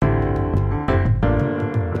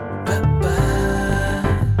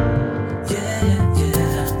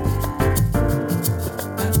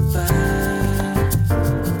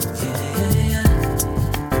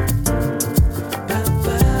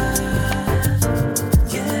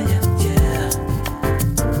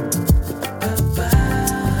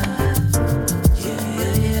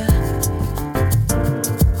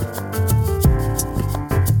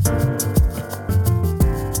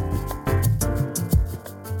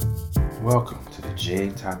Welcome to the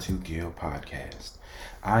J Tattoo Gill podcast.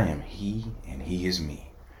 I am he and he is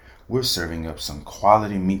me. We're serving up some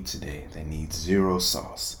quality meat today that needs zero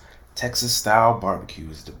sauce. Texas style barbecue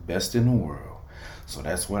is the best in the world, so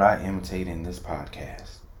that's what I imitate in this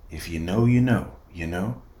podcast. If you know, you know, you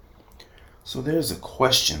know. So there's a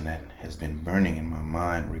question that has been burning in my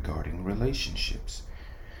mind regarding relationships.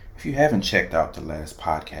 If you haven't checked out the last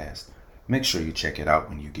podcast, make sure you check it out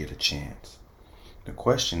when you get a chance. The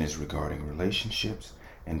question is regarding relationships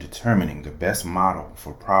and determining the best model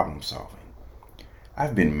for problem solving.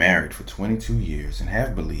 I've been married for 22 years and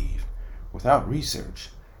have believed, without research,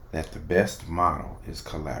 that the best model is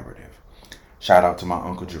collaborative. Shout out to my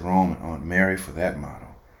Uncle Jerome and Aunt Mary for that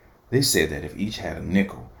model. They said that if each had a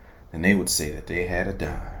nickel, then they would say that they had a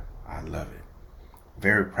dime. I love it.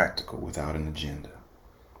 Very practical without an agenda.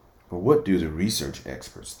 But what do the research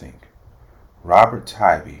experts think? Robert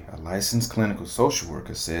Tybee, a licensed clinical social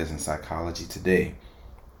worker, says in Psychology Today,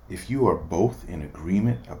 if you are both in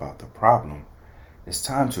agreement about the problem, it's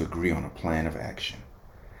time to agree on a plan of action.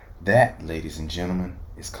 That, ladies and gentlemen,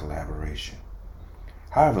 is collaboration.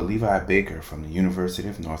 However, Levi Baker from the University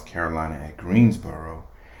of North Carolina at Greensboro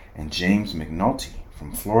and James McNulty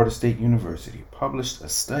from Florida State University published a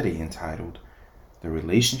study entitled The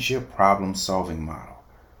Relationship Problem Solving Model: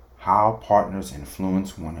 How Partners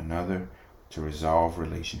Influence One Another to Resolve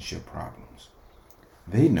Relationship Problems.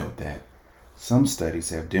 They note that some studies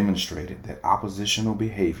have demonstrated that oppositional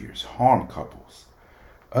behaviors harm couples.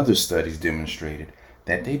 Other studies demonstrated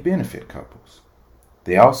that they benefit couples.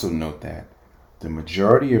 They also note that the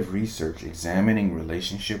majority of research examining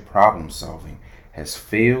relationship problem solving has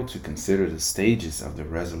failed to consider the stages of the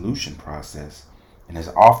resolution process and has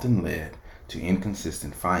often led to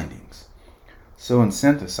inconsistent findings. So in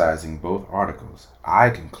synthesizing both articles, I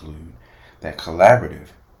conclude that collaborative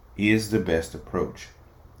is the best approach,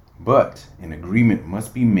 but an agreement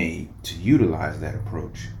must be made to utilize that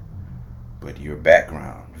approach. But your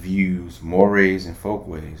background, views, mores, and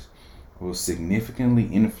folkways will significantly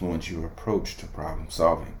influence your approach to problem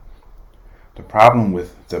solving. The problem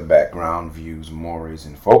with the background, views, mores,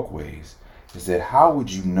 and folkways is that how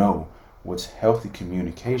would you know what's healthy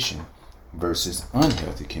communication versus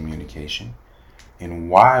unhealthy communication?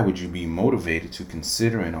 And why would you be motivated to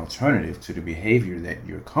consider an alternative to the behavior that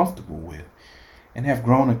you're comfortable with and have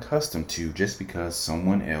grown accustomed to just because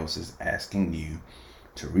someone else is asking you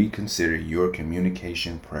to reconsider your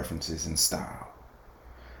communication preferences and style?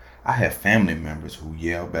 I have family members who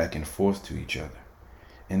yell back and forth to each other,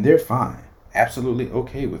 and they're fine, absolutely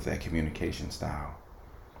okay with that communication style.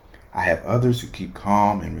 I have others who keep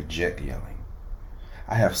calm and reject yelling.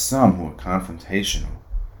 I have some who are confrontational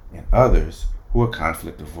and others who are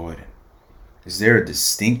conflict avoidant. Is there a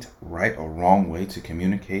distinct right or wrong way to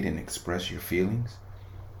communicate and express your feelings?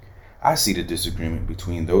 I see the disagreement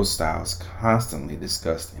between those styles constantly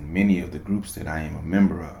discussed in many of the groups that I am a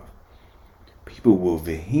member of. People will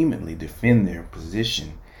vehemently defend their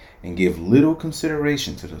position and give little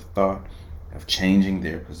consideration to the thought of changing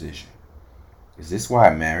their position. Is this why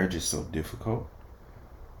marriage is so difficult?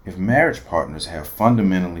 If marriage partners have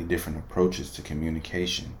fundamentally different approaches to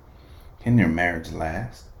communication, can their marriage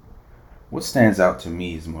last? What stands out to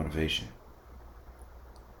me is motivation.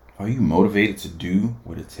 Are you motivated to do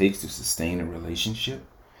what it takes to sustain a relationship?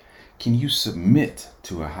 Can you submit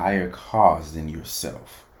to a higher cause than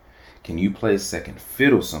yourself? Can you play second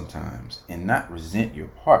fiddle sometimes and not resent your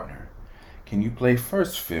partner? Can you play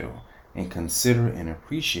first fiddle and consider and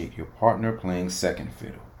appreciate your partner playing second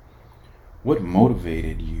fiddle? What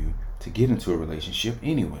motivated you to get into a relationship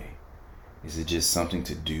anyway? Is it just something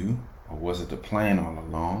to do? Or was it the plan all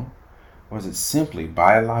along? Or is it simply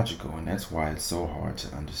biological and that's why it's so hard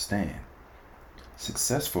to understand?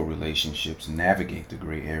 Successful relationships navigate the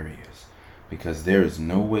gray areas because there is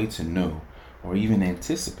no way to know or even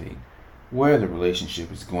anticipate where the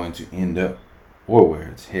relationship is going to end up or where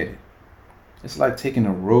it's headed. It's like taking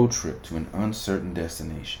a road trip to an uncertain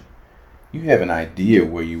destination. You have an idea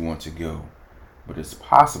where you want to go, but it's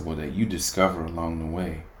possible that you discover along the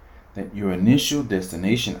way that your initial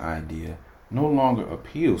destination idea no longer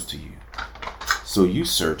appeals to you. So you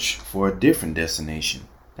search for a different destination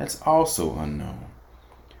that's also unknown.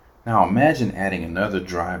 Now imagine adding another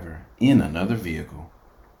driver in another vehicle,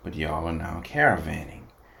 but y'all are now caravanning.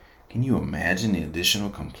 Can you imagine the additional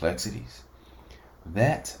complexities?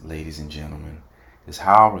 That, ladies and gentlemen, is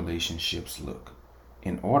how relationships look.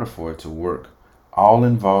 In order for it to work, all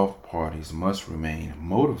involved parties must remain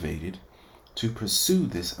motivated to pursue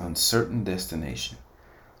this uncertain destination.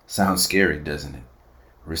 Sounds scary, doesn't it?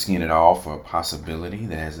 Risking it all for a possibility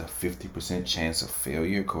that has a 50% chance of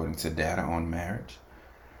failure according to data on marriage.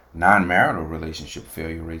 Non-marital relationship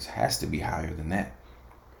failure rates has to be higher than that.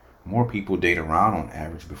 More people date around on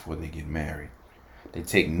average before they get married. They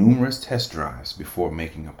take numerous test drives before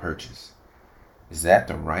making a purchase. Is that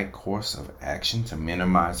the right course of action to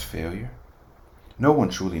minimize failure? No one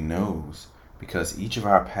truly knows because each of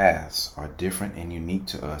our paths are different and unique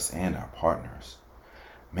to us and our partners.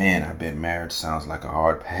 Man, I bet marriage sounds like a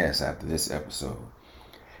hard pass after this episode.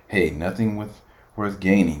 Hey, nothing worth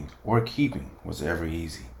gaining or keeping was ever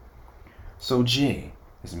easy. So Jay,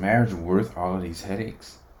 is marriage worth all of these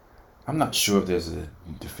headaches? I'm not sure if there's a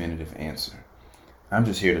definitive answer. I'm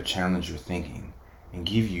just here to challenge your thinking and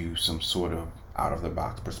give you some sort of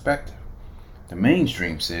out-of-the-box perspective. The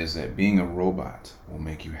mainstream says that being a robot will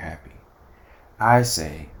make you happy. I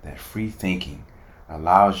say that free thinking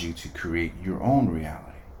allows you to create your own reality.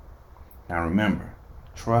 Now remember,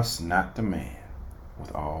 trust not the man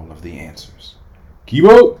with all of the answers. Keep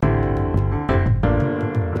up!